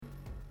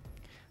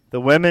The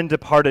women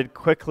departed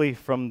quickly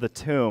from the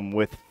tomb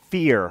with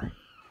fear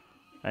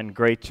and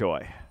great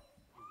joy.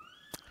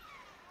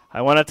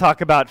 I want to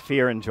talk about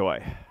fear and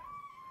joy.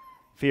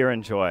 Fear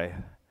and joy.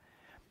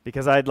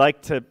 Because I'd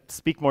like to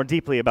speak more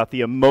deeply about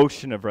the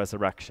emotion of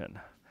resurrection.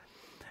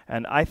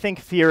 And I think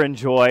fear and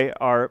joy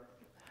are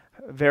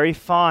very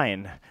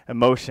fine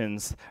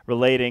emotions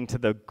relating to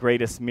the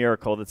greatest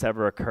miracle that's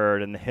ever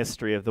occurred in the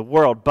history of the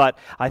world. But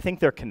I think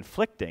they're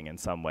conflicting in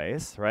some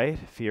ways, right?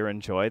 Fear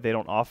and joy, they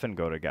don't often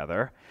go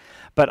together.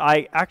 But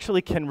I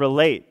actually can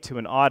relate to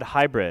an odd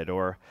hybrid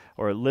or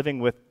living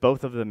with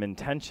both of them in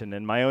tension.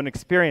 In my own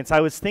experience,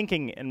 I was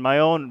thinking in my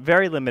own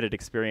very limited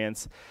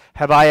experience,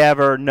 have I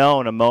ever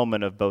known a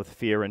moment of both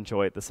fear and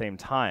joy at the same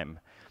time?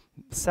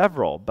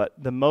 Several, but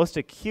the most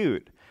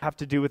acute have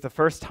to do with the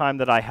first time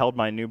that I held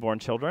my newborn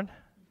children.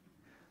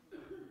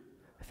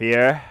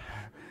 Fear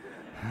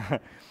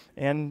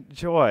and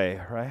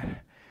joy, right?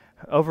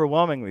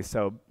 Overwhelmingly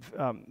so.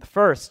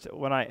 First,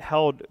 when I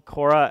held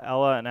Cora,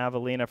 Ella, and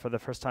Avelina for the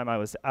first time, I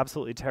was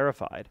absolutely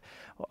terrified.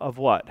 Of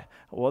what?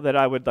 Well, that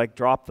I would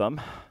drop them.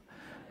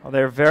 Well,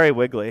 they're very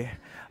wiggly.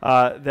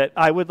 That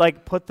I would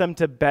put them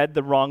to bed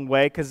the wrong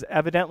way, because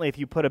evidently if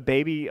you put a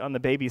baby on the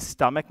baby's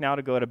stomach now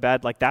to go to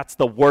bed, that's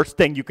the worst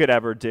thing you could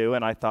ever do,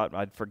 and I thought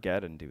I'd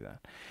forget and do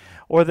that.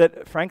 Or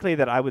that, frankly,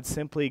 that I would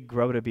simply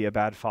grow to be a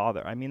bad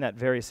father. I mean that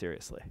very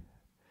seriously.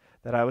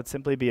 That I would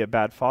simply be a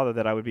bad father,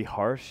 that I would be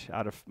harsh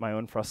out of my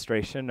own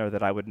frustration, or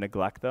that I would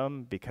neglect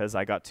them because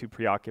I got too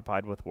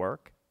preoccupied with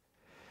work.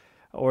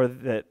 Or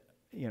that,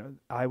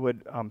 I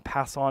would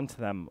pass on to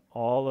them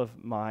all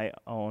of my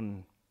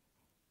own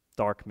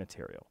dark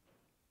material.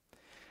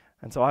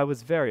 And so I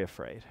was very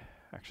afraid,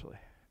 actually.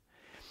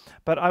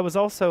 But I was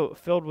also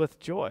filled with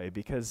joy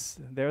because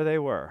there they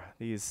were,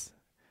 these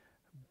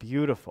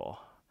beautiful.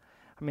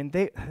 I mean,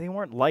 they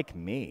weren't like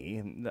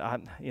me.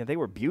 They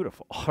were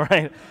beautiful,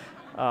 right?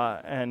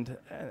 And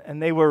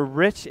they were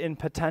rich in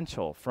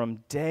potential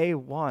from day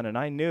one. And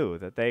I knew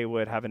that they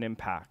would have an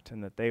impact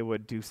and that they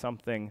would do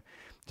something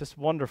just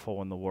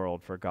wonderful in the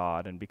world for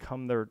God and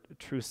become their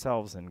true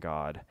selves in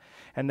God.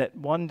 And that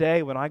one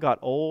day when I got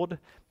old,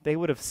 they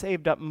would have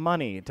saved up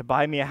money to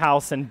buy me a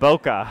house in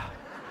Boca.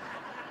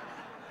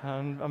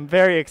 I'm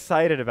very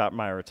excited about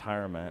my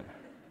retirement.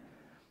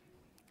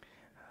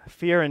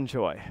 Fear and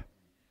joy.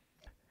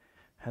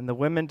 And the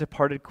women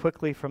departed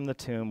quickly from the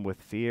tomb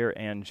with fear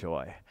and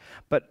joy.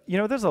 But,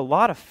 there's a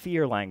lot of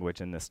fear language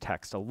in this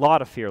text, a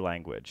lot of fear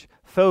language.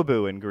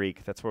 Phobou in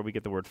Greek, that's where we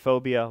get the word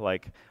phobia,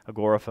 like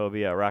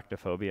agoraphobia,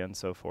 arachnophobia, and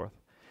so forth.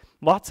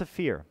 Lots of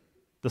fear.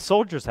 The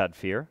soldiers had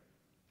fear.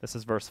 This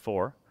is verse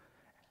 4.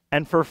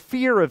 And for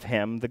fear of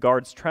him, the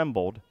guards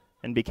trembled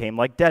and became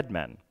like dead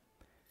men.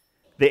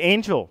 The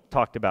angel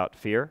talked about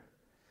fear.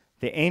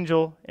 The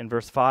angel, in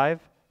verse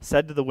 5,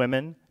 said to the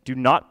women, "Do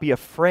not be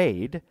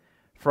afraid,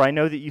 for I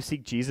know that you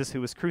seek Jesus who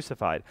was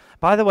crucified."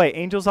 By the way,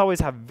 angels always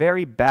have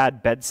very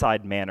bad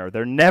bedside manner.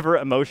 They're never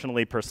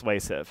emotionally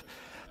persuasive.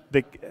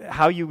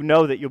 How you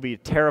know that you'll be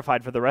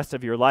terrified for the rest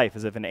of your life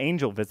is if an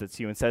angel visits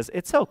you and says,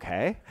 "It's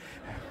okay."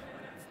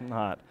 It's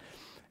not.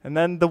 And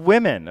then the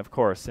women, of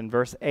course, in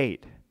verse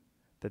 8,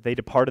 that they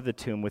departed the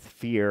tomb with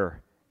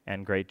fear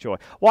and great joy.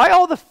 Why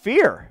all the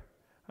fear?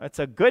 It's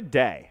a good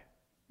day.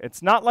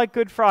 It's not like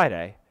Good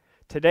Friday.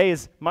 Today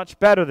is much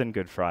better than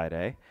Good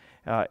Friday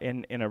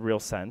in a real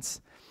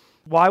sense.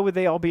 Why would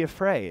they all be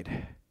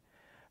afraid?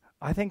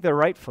 I think they're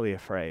rightfully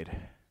afraid.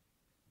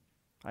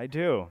 I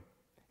do.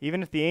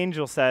 Even if the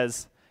angel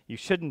says you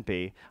shouldn't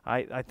be,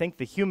 I think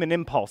the human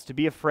impulse to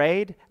be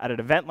afraid at an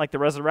event like the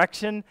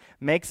resurrection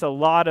makes a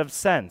lot of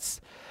sense,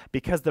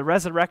 because the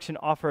resurrection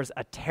offers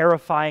a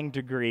terrifying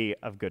degree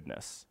of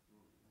goodness.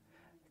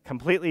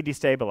 Completely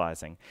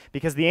destabilizing,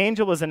 because the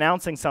angel was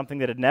announcing something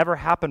that had never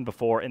happened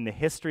before in the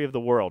history of the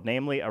world,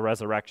 namely a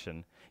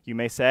resurrection. You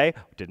may say,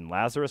 didn't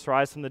Lazarus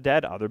rise from the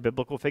dead? Other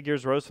biblical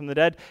figures rose from the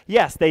dead?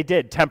 Yes, they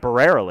did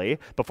temporarily,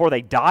 before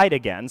they died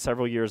again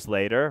several years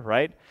later,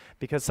 right?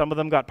 Because some of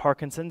them got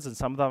Parkinson's and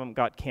some of them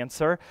got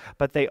cancer,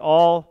 but they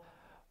all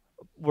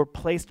were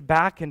placed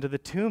back into the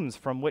tombs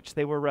from which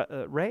they were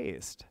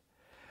raised.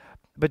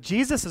 But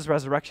Jesus'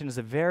 resurrection is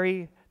a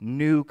very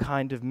new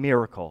kind of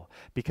miracle,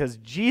 because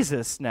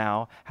Jesus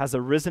now has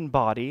a risen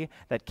body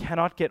that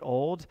cannot get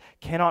old,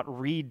 cannot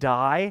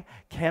re-die,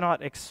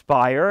 cannot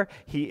expire.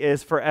 He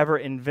is forever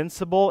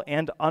invincible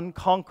and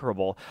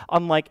unconquerable.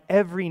 Unlike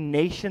every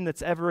nation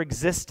that's ever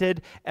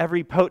existed,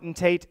 every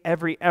potentate,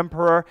 every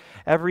emperor,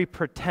 every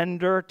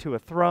pretender to a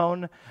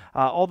throne,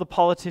 all the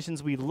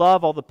politicians we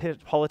love, all the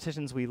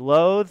politicians we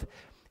loathe,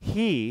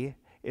 he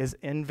is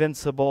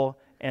invincible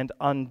and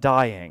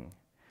undying.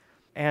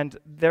 And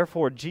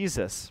therefore,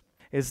 Jesus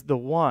is the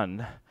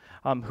one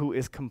who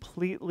is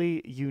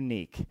completely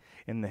unique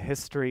in the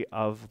history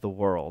of the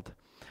world.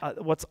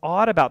 What's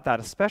odd about that,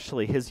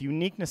 especially his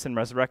uniqueness in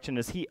resurrection,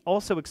 is he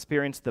also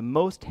experienced the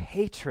most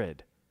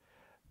hatred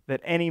that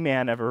any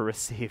man ever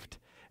received,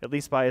 at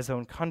least by his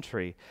own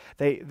country.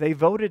 They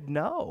voted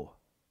no.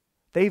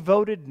 They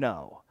voted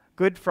no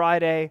Good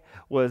Friday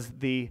was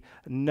the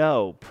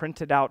no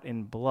printed out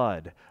in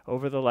blood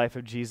over the life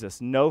of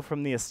Jesus. No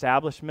from the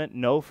establishment,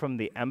 no from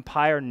the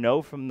empire,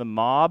 no from the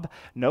mob,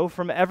 no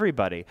from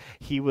everybody.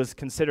 He was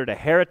considered a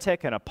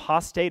heretic, an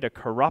apostate, a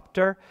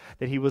corrupter,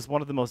 that he was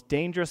one of the most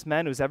dangerous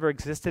men who's ever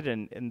existed,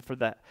 and for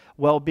the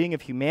well-being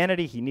of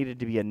humanity, he needed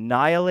to be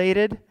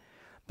annihilated.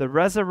 The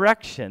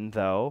resurrection,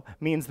 though,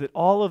 means that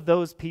all of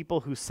those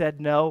people who said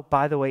no,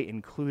 by the way,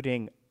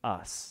 including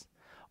us,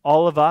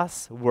 all of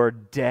us were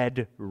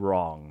dead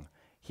wrong.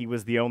 He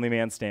was the only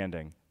man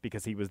standing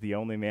because he was the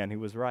only man who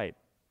was right.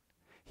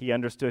 He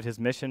understood his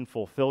mission,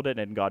 fulfilled it,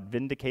 and God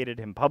vindicated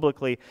him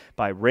publicly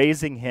by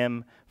raising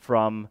him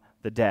from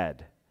the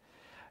dead.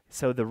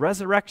 So the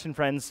resurrection,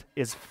 friends,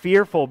 is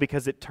fearful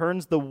because it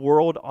turns the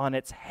world on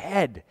its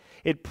head.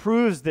 It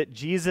proves that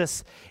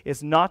Jesus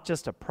is not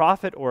just a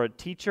prophet or a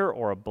teacher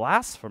or a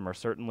blasphemer,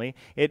 certainly.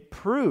 It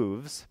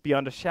proves,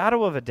 beyond a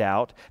shadow of a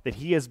doubt, that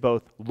he is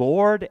both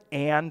Lord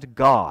and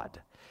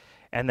God,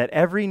 and that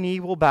every knee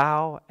will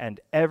bow and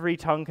every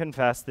tongue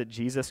confess that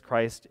Jesus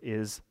Christ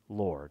is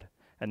Lord.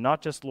 And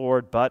not just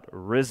Lord, but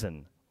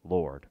risen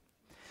Lord.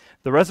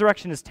 The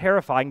resurrection is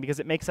terrifying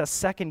because it makes us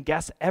second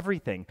guess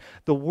everything.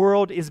 The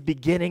world is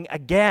beginning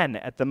again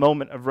at the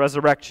moment of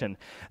resurrection.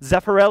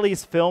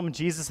 Zeffirelli's film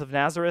Jesus of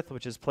Nazareth,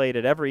 which is played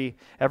at every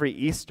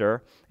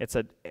Easter, it's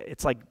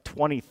like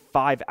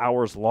 25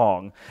 hours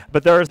long,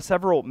 but there are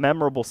several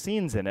memorable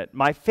scenes in it.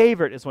 My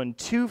favorite is when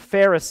two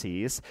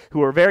Pharisees,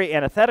 who are very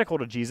antithetical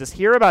to Jesus,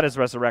 hear about his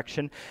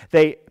resurrection.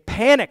 They,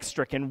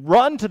 panic-stricken,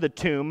 run to the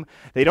tomb.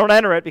 They don't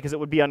enter it because it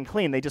would be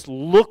unclean. They just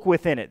look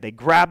within it. They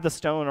grab the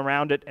stone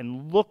around it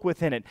and look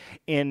within it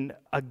in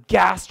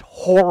aghast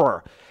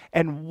horror.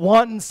 And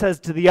one says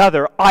to the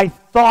other, "I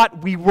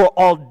thought we were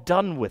all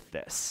done with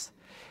this."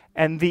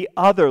 And the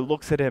other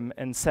looks at him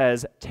and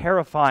says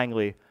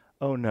terrifyingly,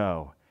 "Oh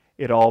no,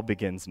 it all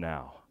begins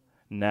now.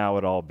 Now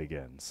it all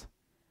begins."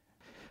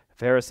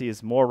 The Pharisee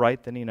is more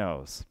right than he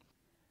knows.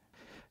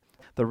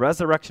 The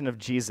resurrection of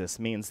Jesus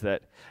means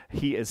that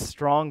he is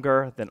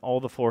stronger than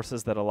all the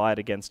forces that allied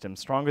against him,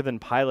 stronger than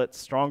Pilate,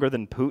 stronger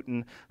than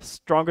Putin,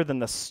 stronger than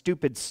the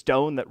stupid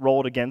stone that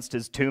rolled against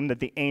his tomb that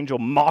the angel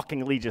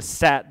mockingly just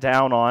sat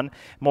down on,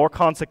 more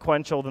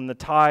consequential than the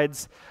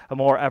tides,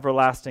 more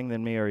everlasting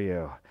than me or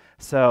you.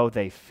 So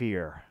they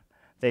fear.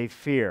 They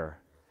fear.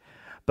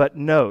 But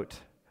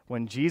note,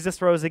 when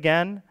Jesus rose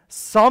again,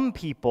 some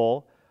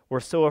people were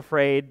so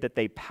afraid that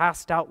they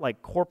passed out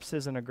like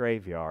corpses in a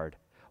graveyard,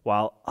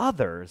 while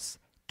others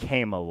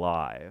came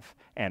alive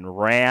and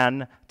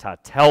ran to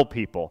tell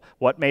people.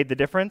 What made the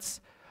difference?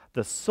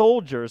 The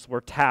soldiers were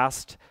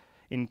tasked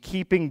in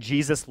keeping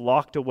Jesus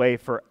locked away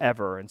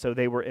forever, and so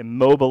they were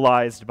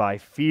immobilized by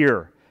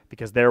fear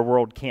because their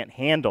world can't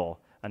handle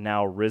a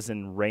now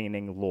risen,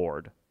 reigning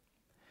Lord.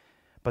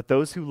 But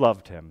those who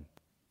loved him,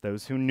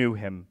 those who knew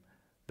him,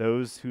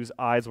 those whose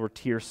eyes were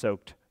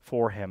tear-soaked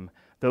for him,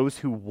 those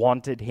who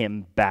wanted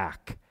him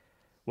back,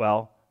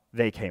 well,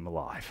 they came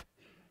alive.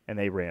 And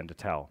they ran to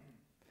tell.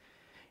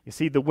 You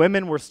see, the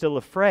women were still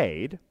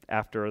afraid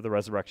after the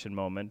resurrection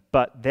moment,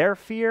 but their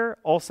fear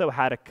also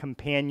had a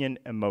companion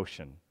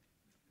emotion.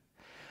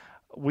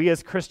 We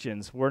as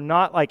Christians, we're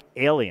not like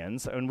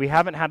aliens, and we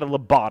haven't had a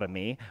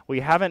lobotomy. We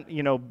haven't,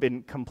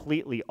 been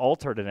completely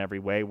altered in every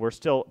way. We're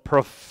still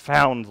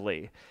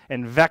profoundly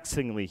and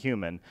vexingly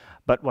human.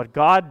 But what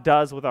God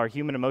does with our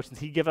human emotions,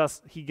 He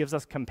gives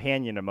us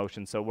companion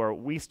emotions. So where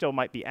we still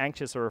might be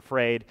anxious or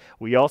afraid,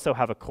 we also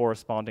have a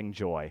corresponding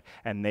joy,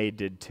 and they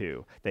did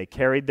too. They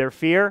carried their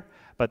fear,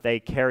 but they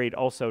carried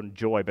also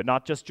joy. But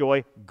not just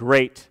joy,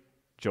 great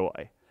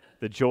joy.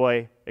 The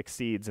joy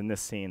exceeds, in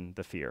this scene,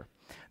 the fear.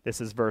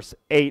 This is verse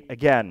 8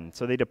 again.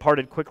 So they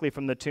departed quickly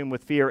from the tomb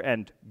with fear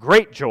and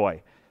great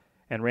joy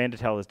and ran to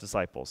tell his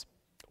disciples.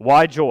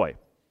 Why joy?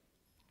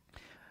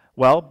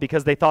 Well,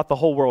 because they thought the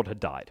whole world had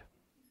died.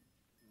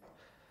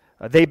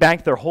 They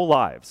banked their whole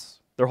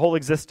lives, their whole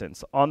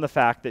existence, on the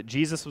fact that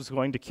Jesus was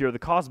going to cure the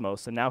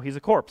cosmos, and now he's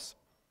a corpse.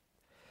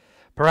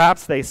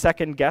 Perhaps they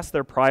second-guessed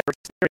their prior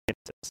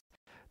experiences.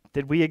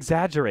 Did we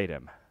exaggerate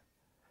him?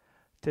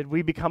 Did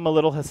we become a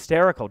little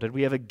hysterical? Did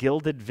we have a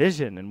gilded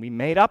vision and we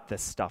made up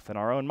this stuff in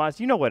our own minds?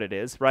 You know what it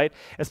is, right?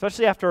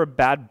 Especially after a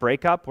bad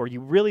breakup where you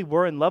really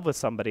were in love with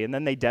somebody and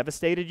then they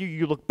devastated you,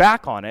 you look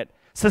back on it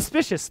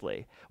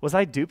suspiciously. Was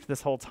I duped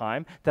this whole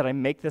time? Did I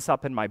make this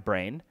up in my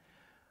brain?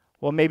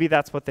 Well, maybe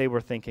that's what they were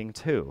thinking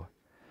too.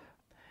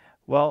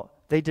 Well,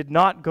 they did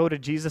not go to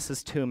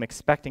Jesus' tomb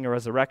expecting a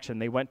resurrection.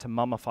 They went to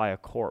mummify a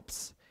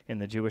corpse in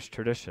the Jewish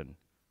tradition,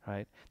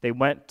 right? They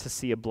went to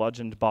see a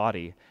bludgeoned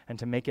body and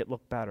to make it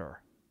look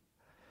better.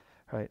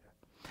 Right.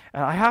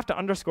 And I have to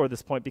underscore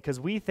this point because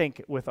we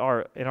think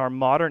in our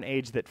modern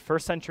age that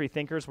first century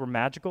thinkers were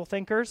magical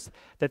thinkers,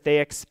 that they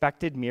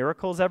expected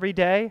miracles every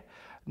day.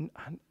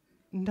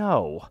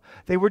 No,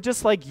 they were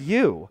just like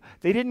you.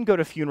 They didn't go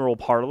to funeral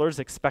parlors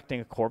expecting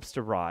a corpse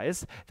to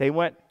rise. They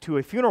went to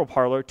a funeral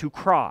parlor to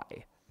cry,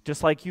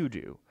 just like you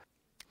do.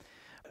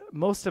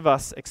 most of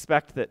us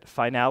expect that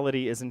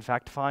finality is in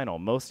fact final.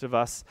 Most of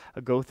us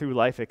go through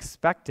life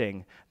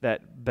expecting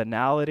that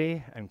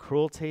banality and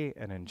cruelty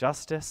and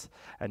injustice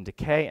and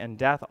decay and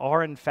death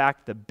are in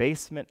fact the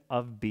basement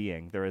of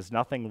being. There is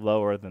nothing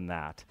lower than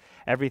that.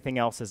 Everything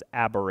else is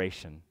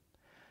aberration.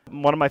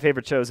 One of my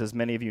favorite shows, as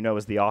many of you know,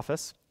 is The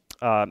Office,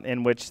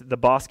 in which the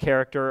boss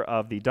character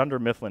of the Dunder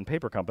Mifflin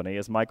Paper Company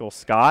is Michael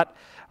Scott,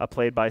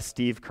 played by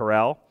Steve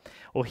Carell.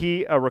 Well,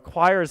 he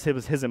requires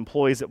his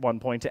employees at one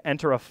point to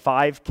enter a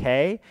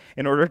 5K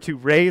in order to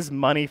raise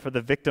money for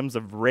the victims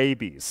of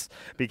rabies,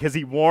 because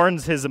he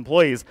warns his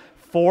employees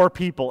 4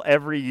 people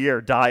every year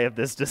die of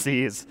this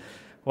disease.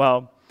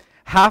 Well,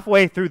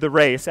 halfway through the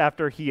race,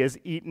 after he has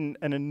eaten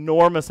an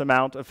enormous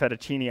amount of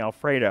fettuccine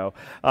Alfredo,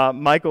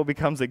 Michael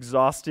becomes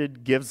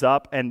exhausted, gives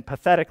up, and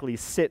pathetically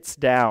sits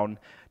down,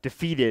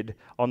 defeated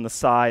on the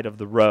side of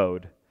the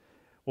road.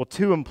 Well,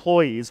 2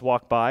 employees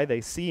walk by,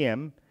 they see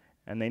him,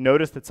 and they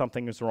notice that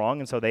something is wrong,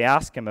 and so they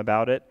ask him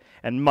about it,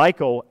 and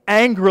Michael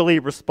angrily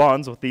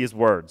responds with these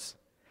words: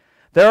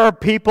 "There are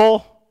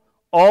people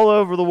all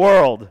over the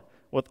world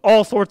with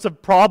all sorts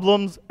of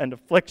problems and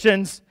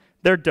afflictions.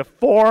 They're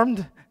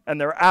deformed, and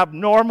they're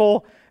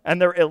abnormal,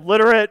 and they're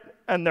illiterate,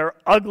 and they're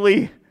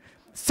ugly.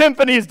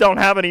 Symphonies don't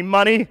have any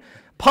money.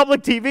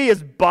 Public TV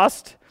is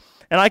bust,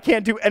 and I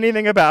can't do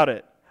anything about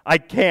it. I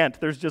can't.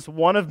 There's just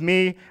one of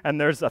me, and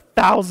there's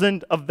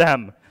 1,000 of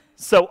them.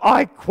 So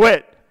I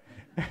quit,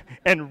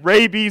 and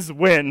rabies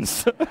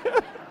wins."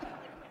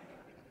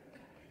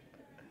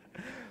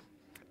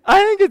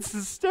 I think it's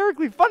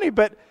hysterically funny,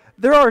 but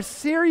there are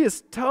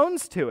serious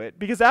tones to it,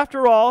 because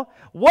after all,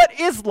 what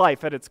is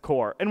life at its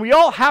core? And we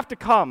all have to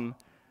come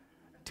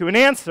to an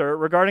answer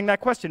regarding that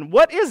question.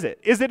 What is it?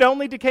 Is it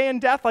only decay and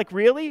death? Like,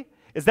 really?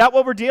 Is that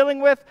what we're dealing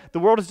with? The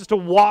world is just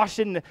awash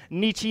in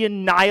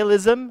Nietzschean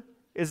nihilism?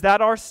 Is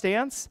that our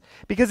stance?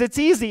 Because it's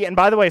easy, and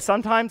by the way,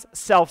 sometimes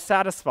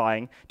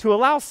self-satisfying, to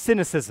allow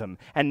cynicism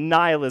and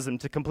nihilism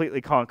to completely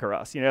conquer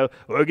us. You know,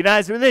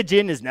 organized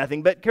religion is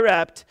nothing but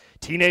corrupt.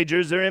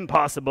 Teenagers are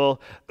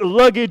impossible.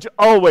 Luggage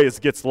always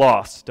gets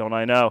lost, don't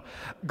I know?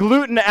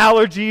 Gluten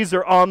allergies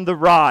are on the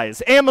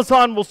rise.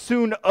 Amazon will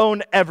soon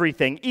own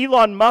everything.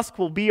 Elon Musk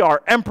will be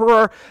our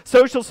emperor.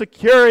 Social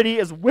Security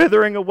is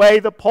withering away.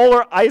 The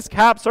polar ice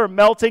caps are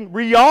melting.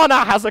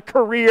 Rihanna has a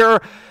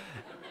career.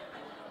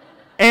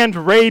 And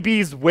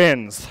rabies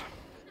wins.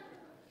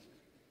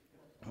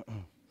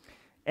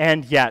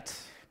 And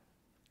yet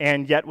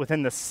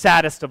within the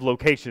saddest of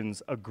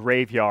locations, a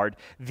graveyard,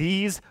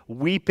 these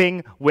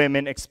weeping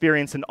women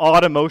experience an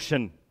odd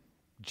emotion: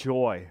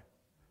 joy.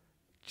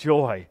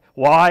 Joy.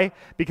 Why?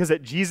 Because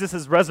at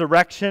Jesus'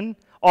 resurrection,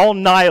 all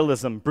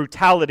nihilism,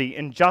 brutality,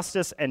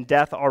 injustice, and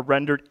death are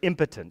rendered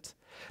impotent.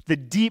 The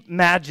deep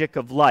magic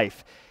of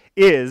life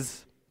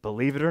is,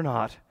 believe it or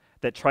not,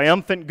 that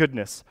triumphant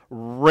goodness,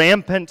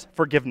 rampant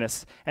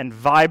forgiveness, and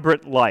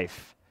vibrant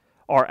life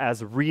are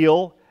as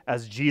real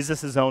as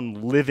Jesus' own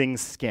living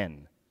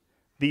skin.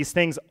 These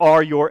things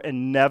are your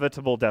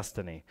inevitable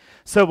destiny.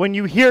 So when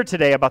you hear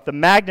today about the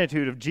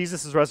magnitude of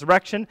Jesus'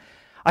 resurrection,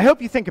 I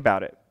hope you think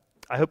about it.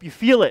 I hope you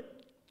feel it.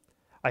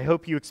 I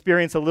hope you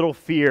experience a little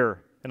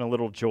fear and a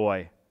little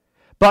joy.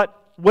 But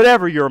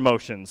whatever your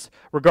emotions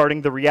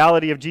regarding the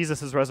reality of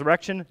Jesus'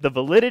 resurrection, the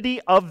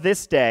validity of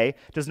this day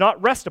does not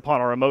rest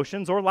upon our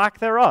emotions or lack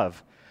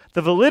thereof.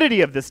 The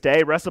validity of this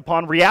day rests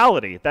upon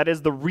reality, that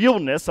is, the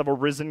realness of a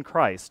risen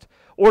Christ.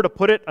 Or to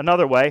put it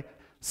another way,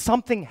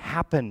 something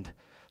happened.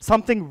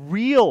 Something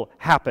real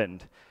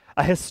happened.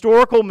 A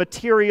historical,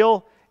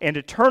 material, and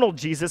eternal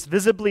Jesus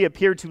visibly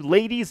appeared to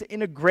ladies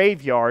in a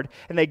graveyard,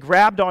 and they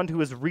grabbed onto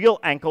his real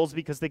ankles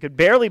because they could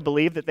barely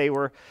believe that they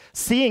were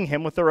seeing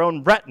him with their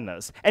own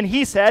retinas. And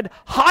he said,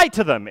 "Hi"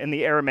 to them in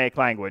the Aramaic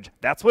language.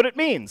 That's what it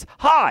means,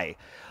 hi.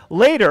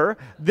 Later,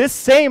 this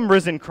same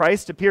risen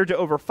Christ appeared to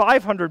over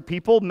 500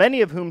 people,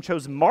 many of whom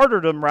chose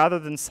martyrdom rather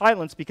than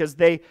silence because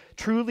they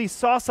truly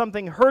saw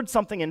something, heard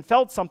something, and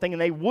felt something,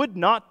 and they would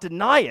not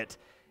deny it,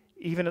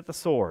 even at the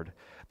sword.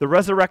 The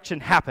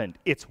resurrection happened.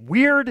 It's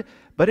weird,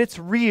 but it's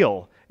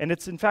real, and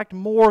it's in fact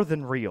more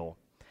than real.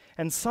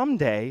 And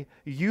someday,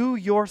 you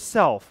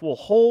yourself will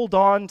hold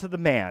on to the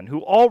man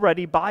who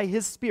already, by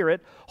his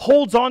Spirit,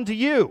 holds on to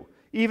you,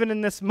 even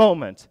in this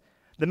moment.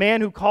 The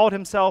man who called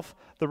himself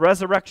the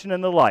resurrection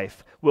and the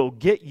life will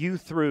get you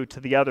through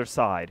to the other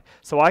side.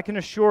 So I can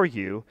assure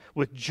you,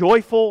 with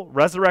joyful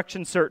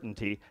resurrection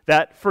certainty,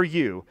 that for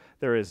you,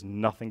 there is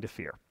nothing to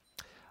fear.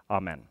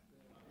 Amen.